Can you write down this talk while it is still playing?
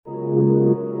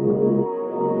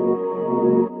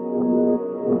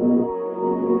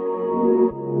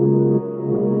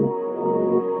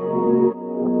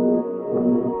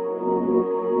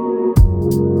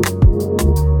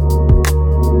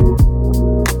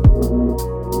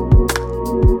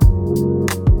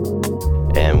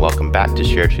Back to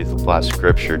Share Truth Apply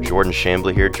Scripture. Jordan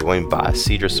Shambly here, joined by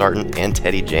Cedra Sarton and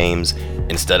Teddy James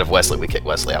instead of Wesley. We kicked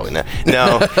Wesley out.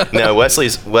 No,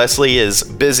 Wesley is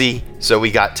busy, so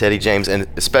we got Teddy James, and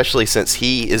especially since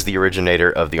he is the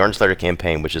originator of the Orange Letter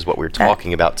campaign, which is what we're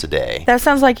talking about today. That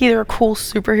sounds like either a cool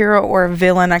superhero or a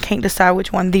villain. I can't decide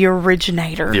which one. The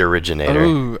originator. The originator.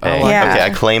 Ooh, hey, yeah. Okay, I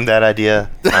claimed that idea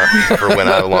for when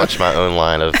I launch my own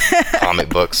line of comic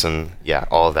books and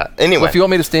all of that. Anyway, well, if you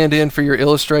want me to stand in for your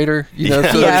illustrator, so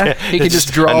that he can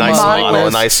just draw a nice model,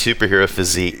 a nice superhero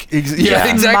physique.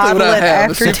 Exactly what I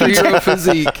have. A superhero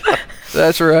physique.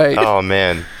 That's right. Oh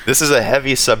man, this is a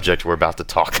heavy subject we're about to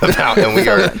talk about, and we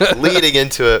are leading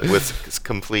into it with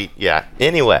complete.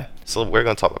 Anyway, so we're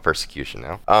going to talk about persecution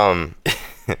now.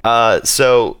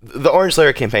 So the Orange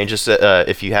Letter campaign, just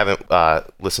if you haven't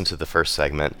listened to the first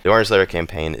segment, the Orange Letter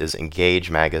campaign is Engage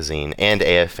Magazine and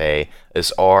AFA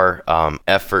is our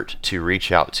effort to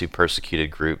reach out to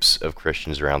persecuted groups of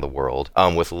Christians around the world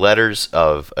with letters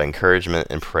of encouragement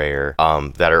and prayer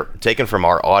that are taken from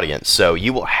our audience. So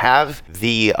you will have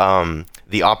the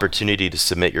opportunity to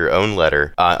submit your own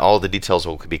letter. All the details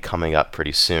will be coming up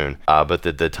pretty soon, but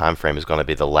the time frame is going to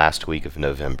be the last week of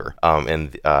November,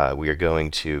 and we are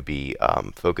going to be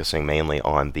focusing mainly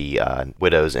on the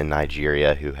widows in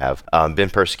Nigeria who have been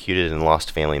persecuted and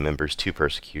lost family members to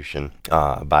persecution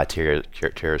by terrorist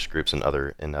groups and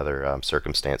other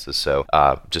circumstances. So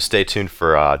just stay tuned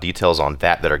for details on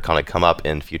that are going to come up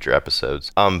in future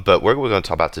episodes. But what we're going to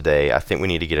talk about today, I think we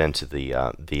need to get into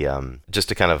the just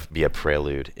to kind of be a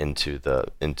prelude into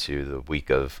the week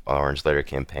of Orange Letter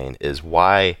campaign, is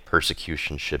why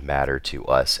persecution should matter to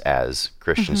us as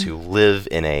Christians who live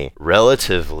in a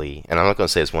relatively, and I'm not going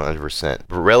to say it's 100%,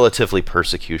 but relatively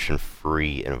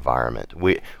persecution-free environment.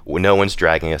 No one's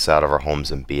dragging us out of our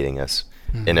homes and beating us.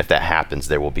 And if that happens,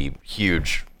 there will be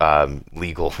huge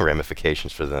legal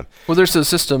ramifications for them. Well, there's a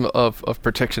system of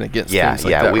protection against things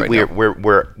like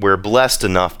that We're blessed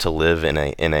enough to live in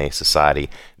a society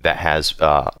that has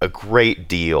a great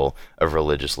deal of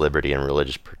religious liberty and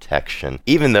religious protection.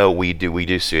 Even though we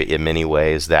do see it in many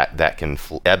ways that can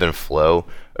ebb and flow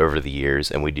over the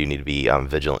years, and we do need to be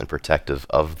vigilant and protective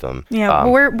of them. Yeah,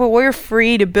 but we're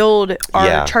free to build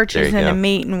our churches and to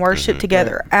meet and worship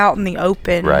together out in the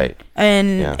open. Right.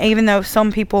 And even though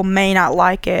some people may not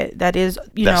like it, that is,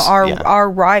 our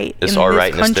right. It's our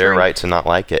right, and it's their right to not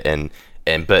like it.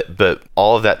 But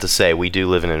all of that to say, we do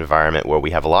live in an environment where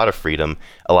we have a lot of freedom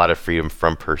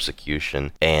from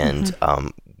persecution, and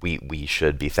we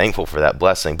should be thankful for that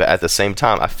blessing. But at the same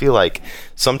time, I feel like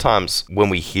sometimes when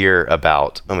we hear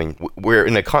about, we're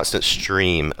in a constant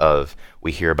stream of,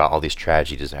 we hear about all these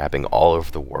tragedies happening all over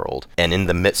the world, and in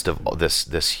the midst of all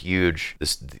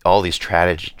all these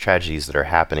tragedies that are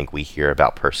happening, we hear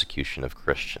about persecution of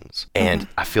Christians, and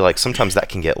I feel like sometimes that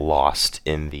can get lost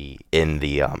in the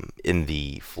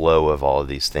flow of all of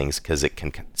these things, because it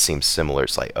can seem similar.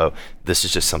 It's like, oh, this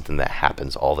is just something that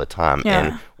happens all the time,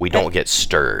 and we don't get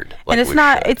stirred. Like, and it's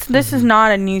not. Should. This is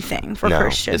not a new thing for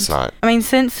Christians. It's not.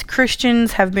 Since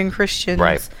Christians have been Christians,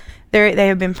 right. They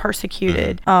have been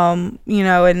persecuted, and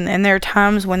there are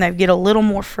times when they get a little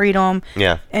more freedom,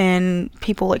 and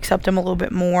people accept them a little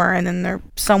bit more, and then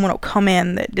someone will come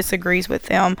in that disagrees with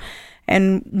them,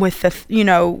 and with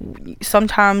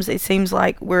sometimes it seems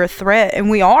like we're a threat, and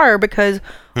we are, because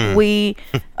we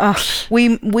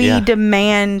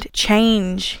demand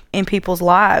change in people's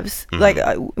lives. Like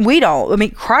we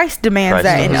don't. Christ demands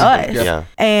that in us,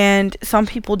 and some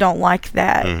people don't like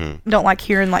that. Don't like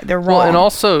hearing like they're wrong. Well, and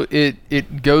also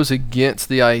it goes against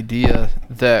the idea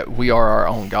that we are our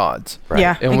own gods. Right?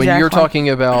 Yeah, and when you're talking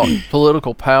about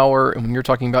political power, and when you're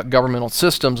talking about governmental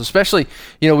systems, especially,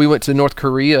 we went to North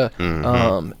Korea,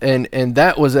 and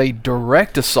that was a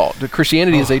direct assault.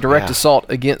 Christianity is a direct assault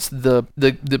against the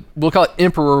we'll call it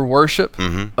emperor worship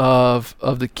of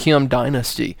the Kim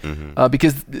dynasty,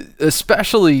 because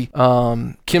especially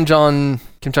Kim Jong-il.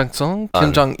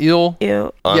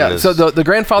 Yeah, so the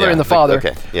grandfather and the father of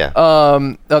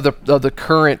the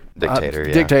current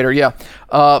dictator.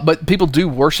 But people do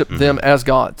worship them as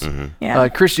gods.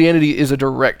 Christianity is a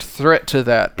direct threat to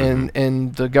that,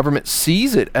 and the government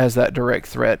sees it as that direct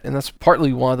threat, and that's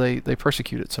partly why they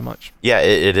persecute it so much. Yeah,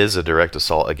 it is a direct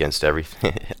assault against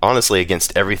everything. Honestly,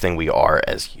 against everything we are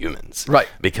as humans. Right.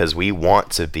 Because we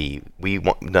want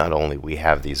not only we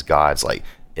have these gods like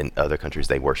in other countries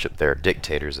they worship their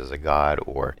dictators as a god,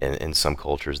 or in some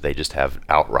cultures they just have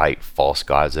outright false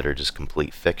gods that are just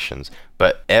complete fictions.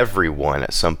 But everyone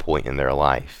at some point in their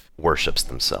life worships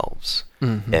themselves.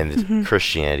 And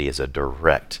Christianity is a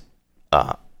direct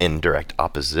indirect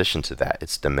opposition to that.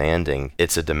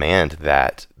 It's a demand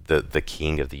that the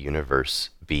king of the universe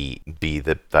be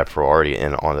the priority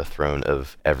and on the throne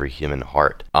of every human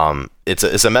heart.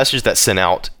 It's a message that's sent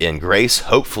out in grace,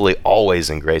 hopefully always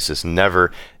in grace. It's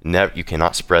never you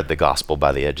cannot spread the gospel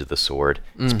by the edge of the sword.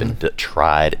 It's been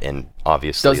tried and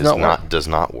obviously does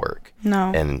not work.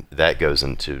 No. And that goes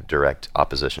into direct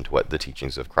opposition to what the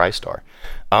teachings of Christ are.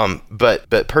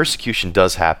 But persecution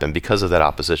does happen. Because of that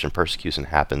opposition, persecution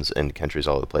happens in countries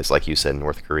all over the place. Like you said, in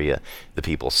North Korea, the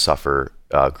people suffer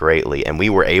greatly. And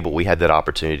we had that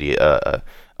opportunity a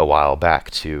while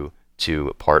back to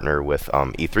partner with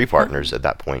E3 Partners at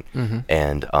that point.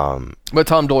 And but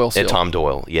Tom Doyle still. And Tom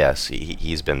Doyle, yes,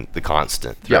 he's been the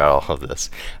constant throughout all of this.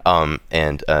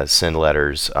 And send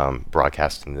letters,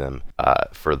 broadcasting them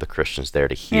for the Christians there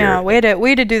to hear. Yeah, we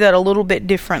had to do that a little bit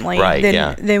differently. Right.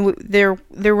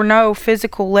 There were no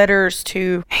physical letters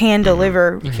to hand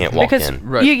deliver. You can't walk in.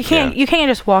 Right. You can't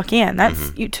just walk in.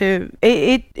 That's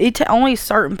only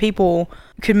certain people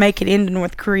could make it into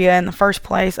North Korea in the first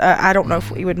place. I don't know if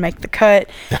we would make the cut,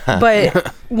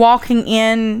 but walking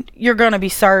in, you're gonna be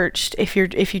searched if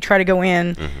you try to go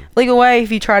in legal way.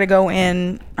 If you try to go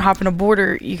in, hopping a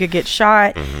border, you could get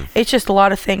shot. It's just a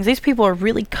lot of things. These people are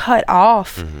really cut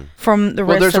off from the rest of the world.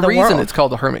 Well, there's a reason it's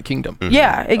called the Hermit Kingdom.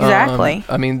 Yeah, exactly.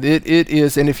 I mean, it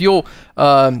is, and if you'll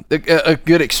a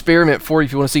good experiment for you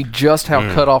if you want to see just how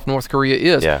cut off North Korea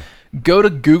is. Yeah. Go to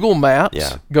Google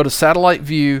Maps, go to satellite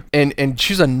view, and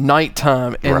choose a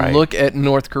nighttime and look at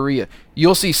North Korea.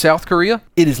 You'll see South Korea.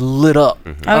 It is lit up.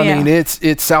 I mean,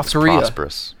 it's South Korea.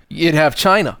 Prosperous. You'd have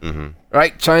China,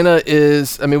 right? China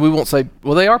is, I mean, we won't say,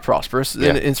 well, they are prosperous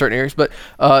in certain areas, but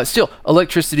still,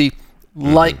 electricity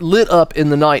lit up in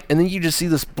the night, and then you just see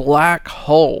this black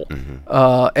hole,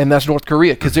 and that's North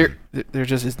Korea, because there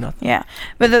just is nothing. Yeah,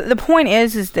 but the point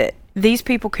is that these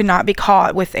people could not be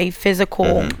caught with a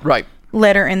physical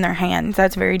letter in their hands.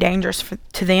 That's very dangerous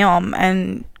to them,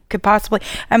 and could possibly,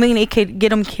 I mean, it could get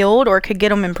them killed, or it could get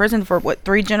them in prison for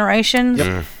 3 generations.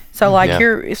 So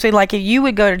if you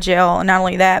would go to jail, and not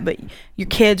only that, but your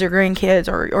kids or grandkids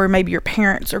or maybe your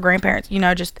parents or grandparents,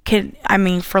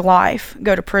 for life,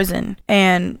 go to prison,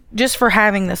 and just for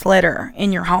having this letter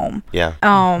in your home.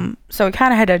 So we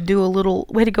kind of had to go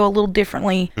a little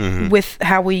differently with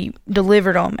how we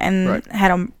delivered them, and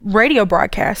had a radio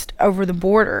broadcast over the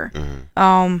border.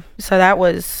 So that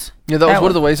was one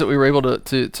of the ways that we were able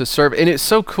to serve. And it's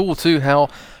so cool too how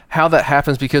that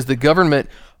happens, because the government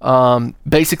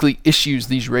basically issues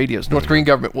these radios. North Korean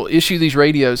government will issue these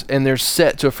radios, and they're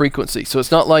set to a frequency. So it's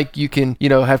not like you can,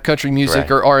 have country music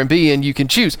or R&B and you can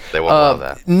choose. They won't allow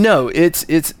that. No, it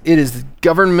is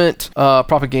government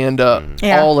propaganda,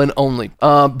 all and only.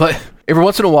 But every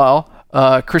once in a while,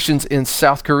 Christians in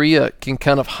South Korea can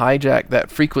kind of hijack that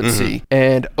frequency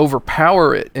and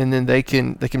overpower it, and then they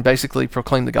can basically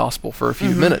proclaim the gospel for a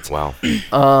few minutes. Wow.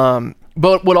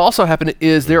 But what also happened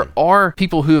is there are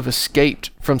people who have escaped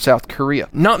from South Korea.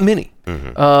 Not many.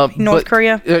 North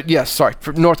Korea?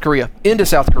 From North Korea into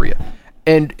South Korea.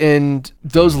 And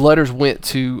those letters went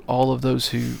to all of those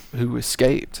who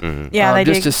escaped. Yeah, they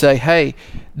just to say, hey,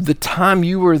 the time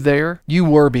you were there, you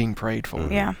were being prayed for.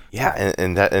 Yeah. Yeah,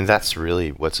 and that's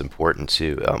really what's important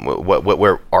too.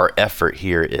 Where our effort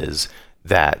here is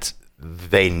that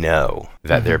they know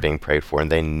that they're being prayed for,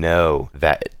 and they know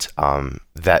that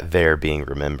that they're being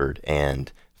remembered,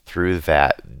 and through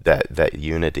that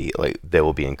unity, like, they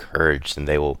will be encouraged, and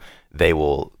they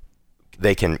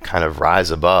can kind of rise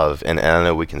above. And I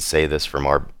know we can say this from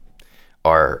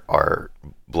our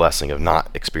blessing of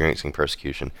not experiencing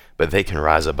persecution, but they can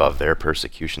rise above their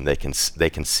persecution. They can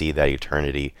see that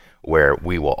eternity where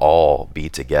we will all be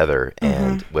together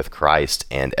and with Christ,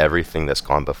 and everything that's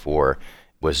gone before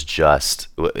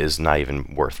is not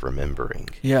even worth remembering.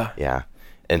 Yeah.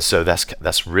 And so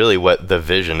that's really what the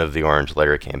vision of the Orange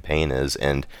Letter campaign is.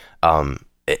 And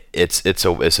it's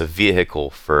a vehicle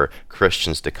for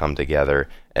Christians to come together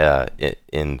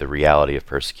in the reality of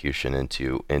persecution, and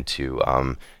to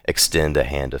extend a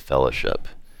hand of fellowship.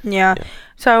 Yeah.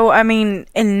 So and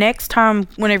next time,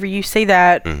 whenever you see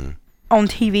that on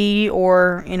TV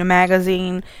or in a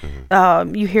magazine,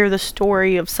 you hear the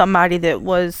story of somebody that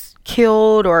was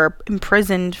killed or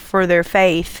imprisoned for their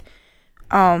faith,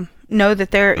 know that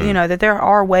there that there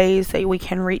are ways that we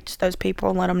can reach those people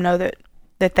and let them know that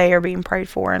they are being prayed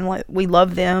for, and we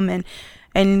love them,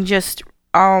 and just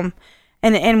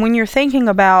And when you're thinking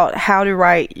about how to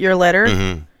write your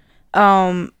letter,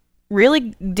 really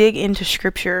dig into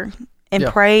scripture and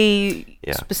pray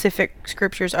specific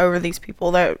scriptures over these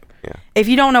people that if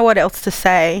you don't know what else to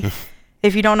say,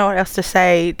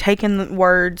 take in the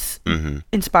words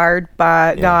inspired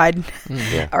by God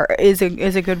is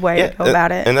a good way to go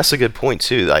about it. And that's a good point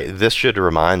too. Like, this should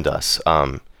remind us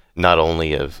not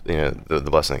only of the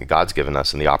blessing that God's given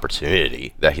us and the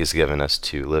opportunity that He's given us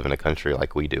to live in a country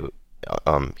like we do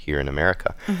here in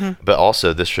America, but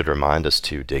also this should remind us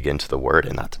to dig into the Word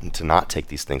and not take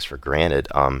these things for granted.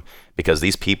 Because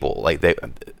these people,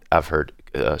 I've heard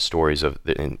stories of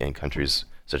in countries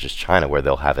such as China where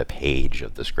they'll have a page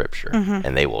of the Scripture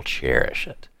and they will cherish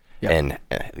it. Yep. And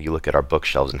you look at our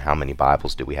bookshelves and how many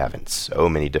Bibles do we have in so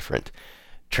many different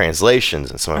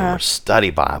translations, and some of them are study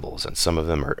Bibles, and some of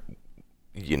them are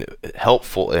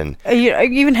helpful. And you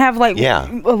even have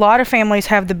a lot of families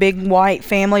have the big white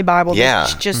family Bible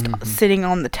that's just sitting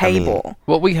on the table.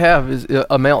 What we have is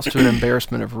amounts to an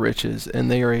embarrassment of riches,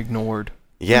 and they are ignored.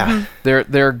 Yeah.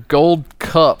 They're gold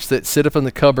cups that sit up in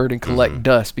the cupboard and collect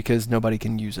dust because nobody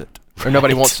can use it, or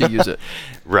nobody wants to use it.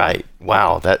 Right.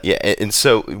 Wow. And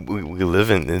so we live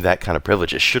in that kind of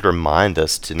privilege. It should remind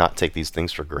us to not take these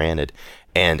things for granted,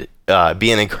 and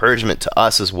be an encouragement to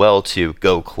us as well to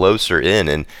go closer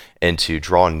in and to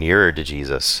draw nearer to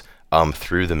Jesus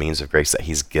through the means of grace that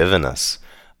He's given us,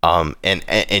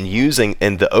 and using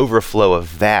in the overflow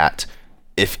of that.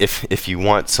 If you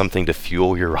want something to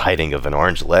fuel your writing of an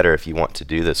orange letter, if you want to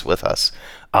do this with us,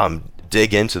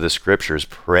 dig into the Scriptures,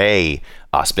 pray,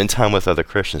 spend time with other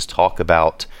Christians, talk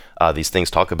about these things,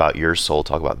 talk about your soul,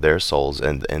 talk about their souls,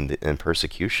 and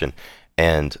persecution,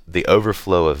 and the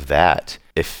overflow of that.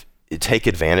 If take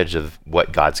advantage of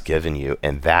what God's given you,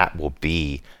 and that will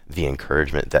be the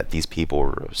encouragement that these people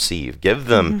will receive. Give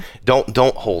them,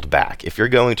 don't hold back. If you're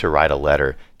going to write a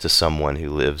letter to someone who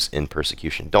lives in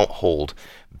persecution, don't hold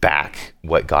back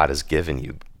what God has given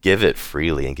you. Give it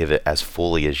freely and give it as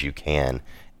fully as you can,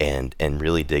 and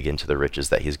really dig into the riches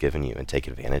that He's given you and take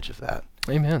advantage of that.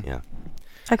 Amen. Yeah.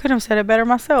 I couldn't have said it better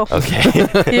myself.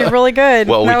 Okay. You're really good.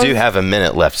 Well, we do have a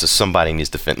minute left, so somebody needs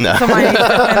to finish. No. Somebody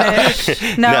needs to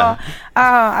finish. No.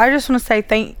 I just want to say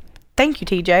thank you,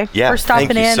 TJ, for stopping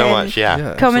in. Thank you so much.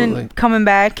 Yeah. Coming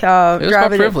back. It was my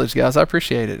privilege, guys. I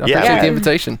appreciate it. I appreciate the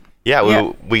invitation.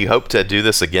 Yeah, we hope to do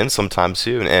this again sometime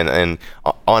soon. And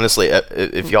honestly,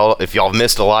 if y'all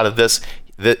missed a lot of this,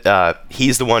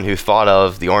 he's the one who thought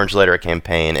of the Orange Letter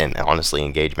campaign and honestly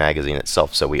Engage magazine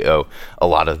itself. So we owe a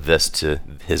lot of this to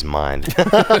his mind.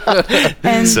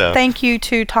 And thank you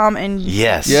to Tom and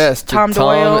Tom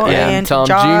Doyle and Tom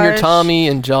Josh. Jr., Tommy,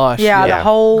 and Josh. The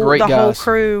whole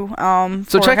crew.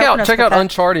 So check out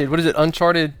Uncharted. What is it?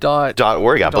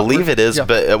 Uncharted.org. I believe it is,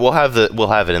 but we'll have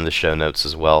it in the show notes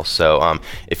as well. So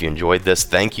if you enjoyed this,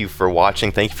 thank you for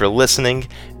watching. Thank you for listening,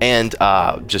 and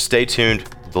just stay tuned.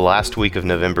 The last week of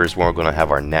November is when we're going to have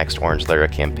our next Orange Letter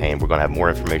campaign. We're going to have more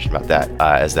information about that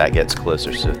as that gets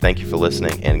closer. So thank you for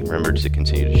listening, and remember to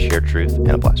continue to share truth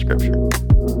and apply Scripture.